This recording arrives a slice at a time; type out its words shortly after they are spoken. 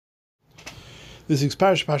This week's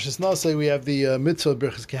Parashas Nase, we have the mitzvah of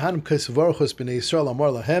Birchas Kehanim Kaisavarchos B'nei Yisrael Amar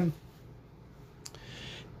Lahem,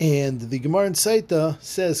 and the Gemara in Saita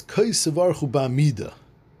says Kaisavarchu Ba'amida.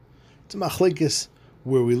 It's a machlekes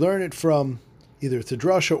where we learn it from. Either it's a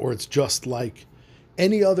drasha or it's just like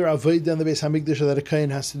any other avodah in the Beis Hamikdash that a kohen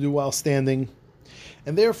has to do while standing,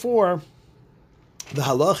 and therefore the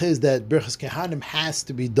halach is that Birchas Kehanim has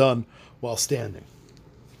to be done while standing.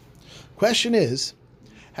 Question is,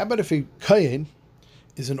 how about if a kohen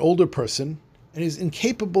is an older person and is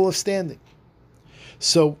incapable of standing?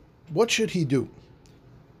 So what should he do?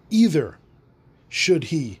 Either should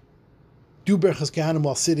he do Birchas Kehanim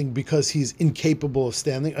while sitting because he's incapable of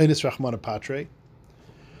standing, Einis Rachmana Patre,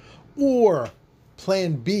 or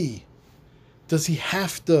plan B, does he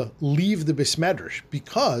have to leave the Beis Medrash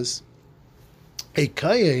because a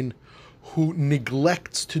kohen who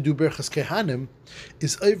neglects to do Birchas Kehanim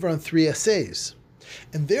is over on 3 essays.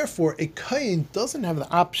 And therefore, a kohen doesn't have the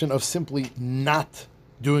option of simply not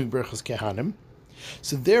doing Birchas Kehanim.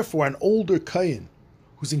 So therefore, an older kohen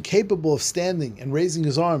who's incapable of standing and raising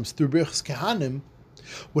his arms through Birchas Kehanim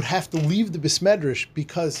would have to leave the Beis Medrash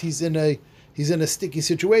because he's in a sticky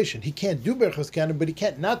situation. He can't do Birchas Kehanim, but he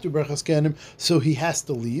can't not do Birchas Kehanim, so he has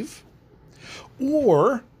to leave.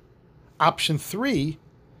 Or, option 3,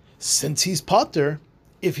 since he's potter,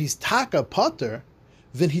 if he's taka potter,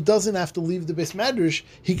 then he doesn't have to leave the Beis Medrash.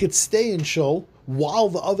 He could stay in shul while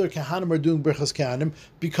the other Kehanim are doing Birchas Kehanim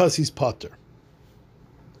because he's potter.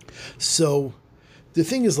 So the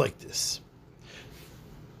thing is like this.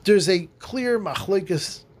 There's a clear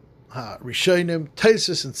machlekes Rishonim,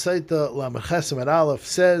 Taisus and Saita Lamed Chesem and Aleph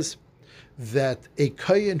says that a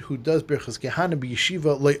kohen who does Birchas Kehanim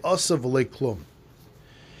b'yeshiva le'asa v'le klum,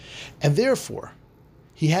 and therefore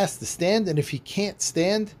he has to stand, and if he can't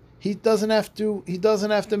stand, he doesn't have to make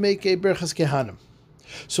a Birchas Kehanim.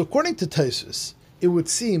 So according to Taisus, it would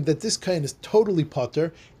seem that this kohen is totally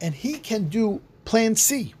potter, and he can do plan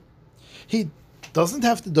C. He doesn't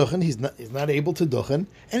have to duchen, he's not able to duchen,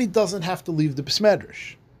 and he doesn't have to leave the Beis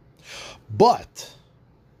Medrash. But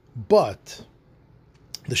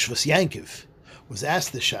the Shvus Yankiv was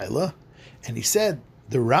asked the Shaila, and he said,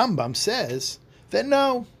 the Rambam says that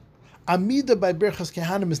no, Amida by Birchas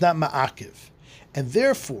Kehanim is not ma'akiv, and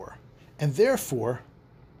therefore, an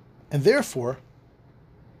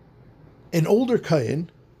older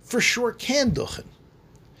kohen for sure can duchen,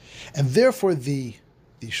 and therefore the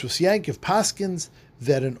Shvus Yankiv paskins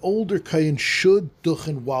that an older kohen should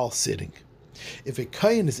duchen while sitting. If a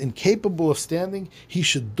kohen is incapable of standing, he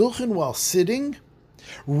should duchen while sitting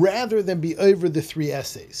rather than be over the 3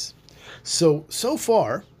 essays. So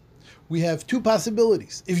far, we have 2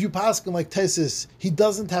 possibilities. If you paskin like Taisus, he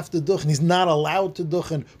doesn't have to duchen, he's not allowed to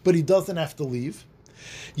duchen, but he doesn't have to leave.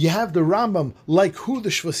 You have the Rambam, like who the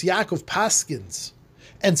Shvus Yaakov paskins,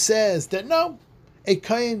 and says that no, a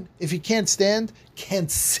kohen, if he can't stand, can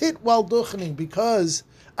sit while duchening because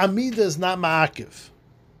Amida is not ma'akiv.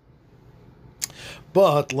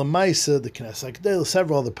 But Lamaisa, the Knesset HaGedolah,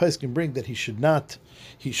 several other poskim bring that he should not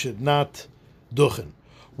duchen.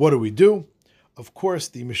 What do? Of course,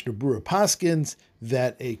 the Mishnah Berurah paskins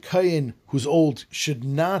that a kohen who's old should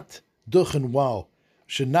not duchen while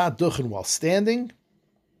standing.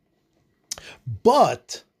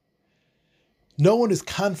 But no one is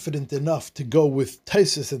confident enough to go with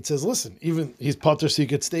Taisus and says, listen, even he's potter so he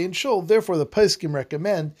could stay in shul. Therefore, the poskim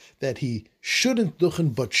recommend that he shouldn't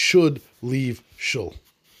duchen but should leave shul.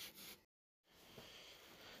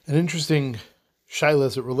 An interesting shaila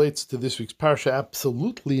as it relates to this week's parsha,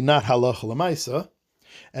 absolutely not halacha l'maisa,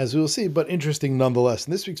 as we'll see, but interesting nonetheless.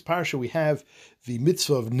 In this week's parsha, we have the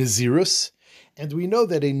mitzvah of nazirus, and we know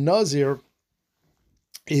that a nazir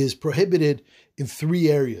is prohibited in 3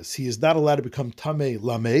 areas. He is not allowed to become tamei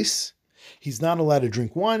lames, he's not allowed to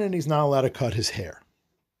drink wine, and he's not allowed to cut his hair.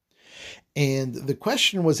 And the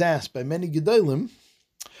question was asked by many gedolim,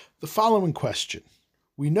 the following question.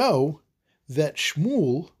 We know that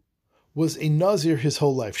Shmuel was a nazir his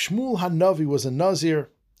whole life. Shmuel HaNavi was a nazir,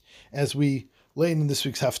 as we learn in this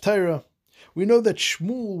week's Haftarah. We know that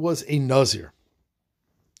Shmuel was a nazir.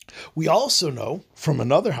 We also know from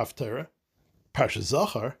another Haftarah, Parsha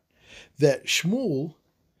Zachar, that Shmuel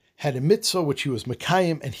had a mitzvah which he was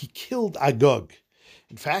Mekayim, and he killed Agag.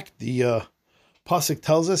 In fact, the Pasuk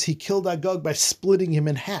tells us he killed Agag by splitting him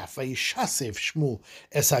in half. Vayishasev Shmuel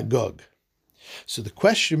es Agag. So the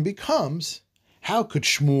question becomes, how could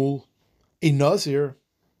Shmuel, a Nazir,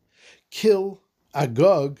 kill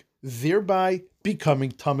Agag, thereby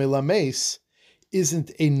becoming Tamei Lames?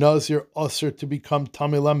 Isn't a Nazir usher to become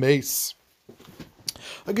Tamei Lames?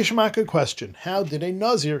 A Geshmaka question. How did a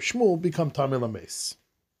Nazir, Shmuel, become Tamei Lames?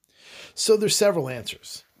 So there's several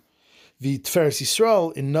answers. The Tiferes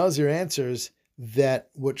Yisrael in Nazir answers that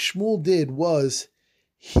what Shmuel did was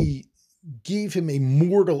he gave him a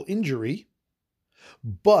mortal injury,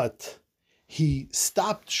 but he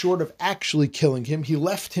stopped short of actually killing him. He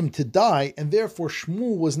left him to die, and therefore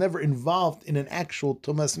Shmuel was never involved in an actual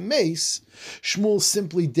Tumas Meis. Shmuel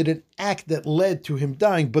simply did an act that led to him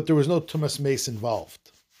dying, but there was no Tumas Meis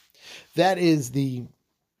involved. That's the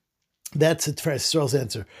Tiferes Yisrael's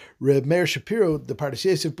answer. Reb Meir Shapiro, the Pardes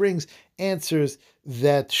Yosef brings, answers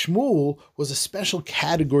that Shmuel was a special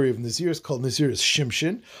category of Naziris called Naziris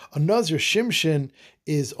Shimshin. A Nazir Shimshin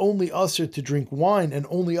is only usher to drink wine and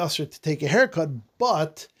only usher to take a haircut,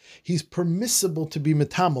 but he's permissible to be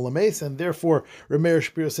Metamal Ames, and therefore Reb Meir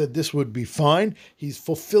Shapiro said this would be fine. He's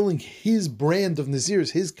fulfilling his brand of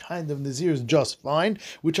Naziris, his kind of Naziris just fine,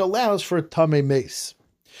 which allows for a Tamei Meis.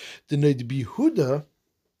 The Noda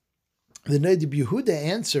B'Yehuda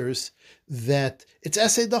answers that it's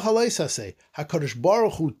essay da halais essay. HaKadosh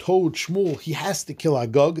Baruch Hu told Shmuel he has to kill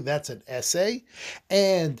Agag. That's an essay,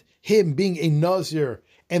 and him being a Nazir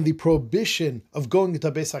and the prohibition of going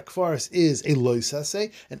into Beis HaKfaris is a lois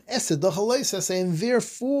essay, an essay da halais essay, and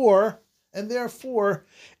therefore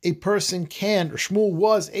a person can, or Shmuel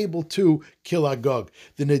was able to kill Agag.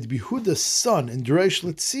 The Noda B'Yehuda's son in D'Reish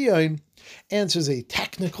L'Tzion answers a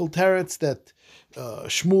technical teretz that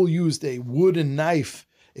Shmuel used a wooden knife,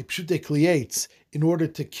 a pshute klietz, in order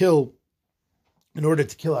to kill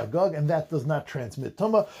Agag, and that does not transmit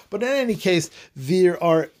Tumah. But in any case, there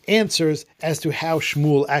are answers as to how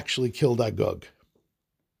Shmuel actually killed Agag.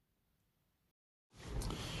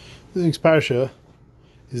 The next parsha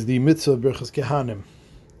is the mitzvah of Birchas Kehanim,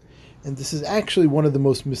 and this is actually one of the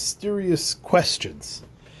most mysterious questions,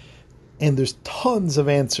 and there's tons of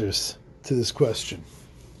answers to this question.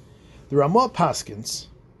 The Ramah paskins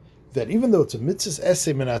that even though it's a mitzvah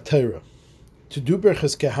essay min HaTorah to do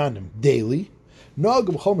Birchas Kehanim daily, nog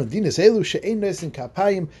b'chol medinas elu she'ein nesin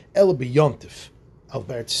kapayim ela b'yontif al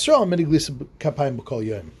b'Eretz Yisrael meniglis kapayim b'kol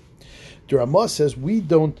yom. The Ramah says we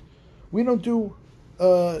don't do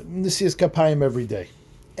nisias kapayim every day,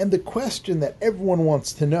 and the question that everyone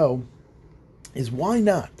wants to know is why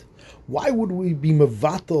not? Why would we be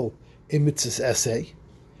mevatel a mitzvah essay?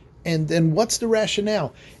 And then what's the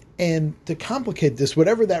rationale? And to complicate this,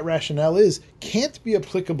 whatever that rationale is, can't be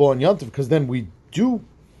applicable on Yontif, because then we do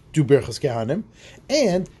Birchas Kehanim,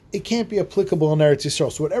 and it can't be applicable on Eretz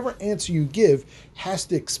Yisrael. So whatever answer you give has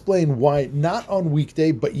to explain why not on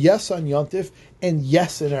weekday, but yes on Yontif, and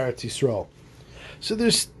yes in Eretz Yisrael. So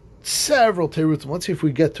there's several terutzim. Let's see if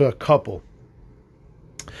we get to a couple.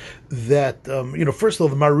 That, first of all,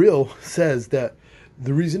 the Maril says that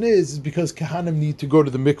the reason is because Kehanim need to go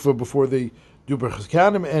to the mikveh before they do Birchas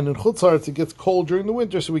Kehanim, and in Chutz La'aretz it gets cold during the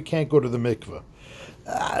winter, so we can't go to the mikveh.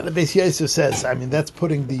 The Beis Yosef says, that's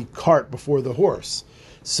putting the cart before the horse.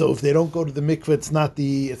 So if they don't go to the mikveh, it's not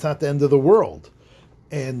the end of the world,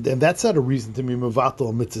 and that's not a reason to be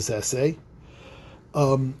mevatel mitzvah essay.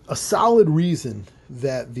 A solid reason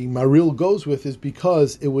that the Maril goes with is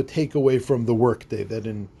because it would take away from the workday. That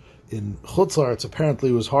in Chutz La'aretz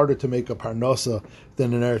apparently it was harder to make a parnasa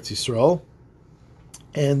than in Eretz Yisrael,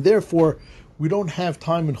 and therefore we don't have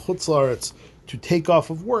time in Chutz La'aretz to take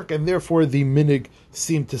off of work, and therefore the minig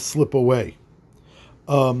seemed to slip away.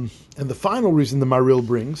 And the final reason the Maril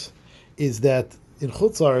brings is that in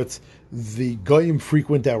Chutz La'aretz the goyim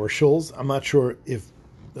frequent our shuls. I'm not sure if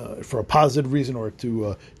for a positive reason or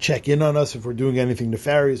to check in on us if we're doing anything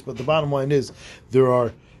nefarious, but the bottom line is there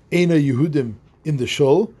are Eina Yehudim in the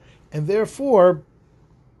shul, and therefore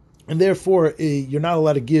you're not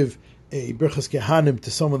allowed to give a Birchas Kehanim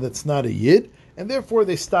to someone that's not a Yid, and therefore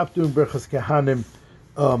they stopped doing Birchas Kehanim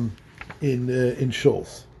in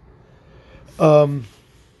shuls.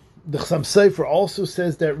 The Chassam Sofer also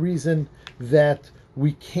says that reason that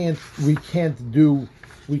we can't do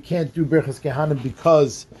Birchas Kehanim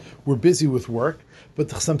because we're busy with work. But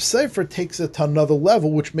the Chassam Sofer takes it to another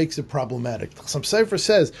level, which makes it problematic. The Chassam Sofer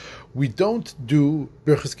says we don't do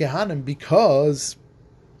Birchas Kehanim because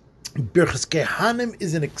Birchas Kehanim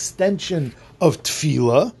is an extension of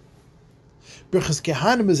Tefillah. Birchas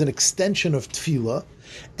Kehanim is an extension of Tefillah,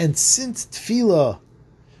 and since Tefillah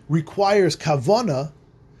requires Kavana,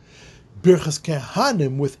 Birchas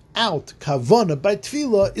Kehanim without Kavana by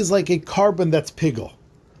Tefillah is like a carbon that's pigel.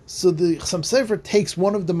 So the Chassam Sofer takes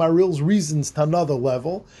one of the Maril's reasons to another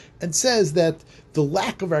level and says that the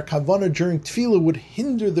lack of our Kavana during Tefillah would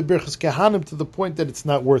hinder the Birchas Kehanim to the point that it's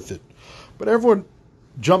not worth it. But everyone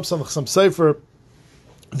jumps on the Chassam Sofer,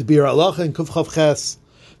 the Bir Halacha and Kuf Chav Ches,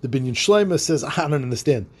 the Binyan Shleima says, I don't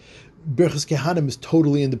understand. Birchas Kehanim is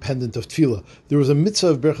totally independent of Tefillah. There was a mitzvah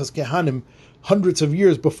of Birchas Kehanim hundreds of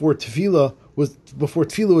years before Tefillah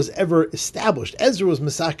was ever established. Ezra was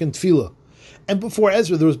Masakin Tefillah. And before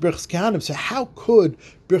Ezra, there was Birchas Kehanim. So how could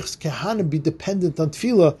Birchas Kehanim be dependent on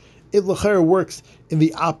Tefillah? It l'chera works in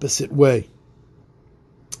the opposite way.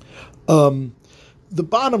 The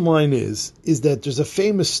bottom line is that there's a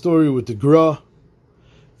famous story with the Gra.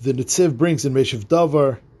 The Netziv brings in Meshiv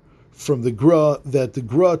Davar from the Gra that the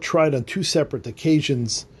Gra tried on 2 separate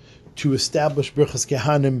occasions to establish Birchas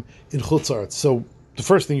Kehanim in Chutz La'aretz. So the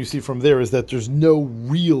first thing you see from there is that there's no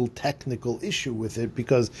real technical issue with it,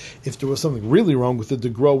 because if there was something really wrong with it, the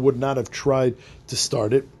Gra would not have tried to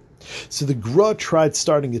start it. So the Gra tried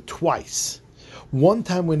starting it twice. One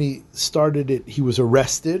time when he started it, he was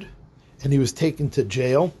arrested and he was taken to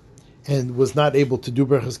jail and was not able to do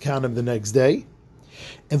Birchas Kehanim the next day.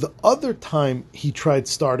 And the other time he tried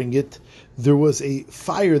starting it, there was a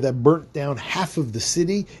fire that burnt down half of the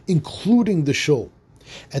city, including the shul.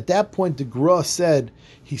 At that point, the Gra said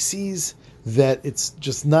he sees that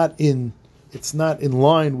it's not in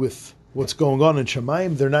line with what's going on in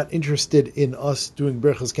Shemayim. They're not interested in us doing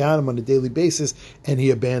Birchas Kehanim on a daily basis, and he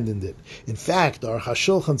abandoned it. In fact, our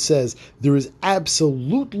Hashulchan says there is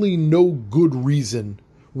absolutely no good reason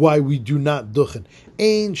why we do not duchen.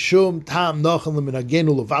 Ein shum tam nachal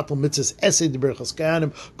minagenu levatal mitzvahs esed Birchas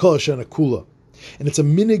Kehanim kol shana kula. And it's a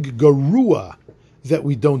minig garua that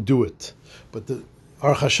we don't do it. But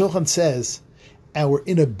our Hashulchan says our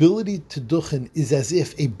inability to duchen is as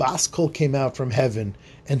if a bas kol came out from heaven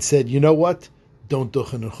and said, you know what? Don't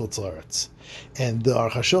duchen in Chutz La'aretz. And the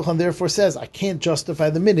Aruch HaShulchan therefore says, I can't justify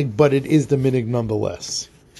the minig, but it is the minig nonetheless.